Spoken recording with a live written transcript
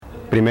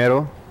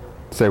primero,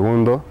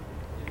 segundo,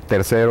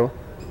 tercero,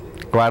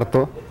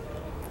 cuarto,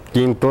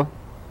 quinto,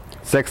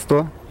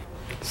 sexto,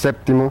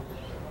 séptimo,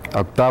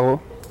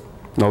 octavo,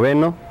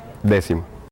 noveno, décimo.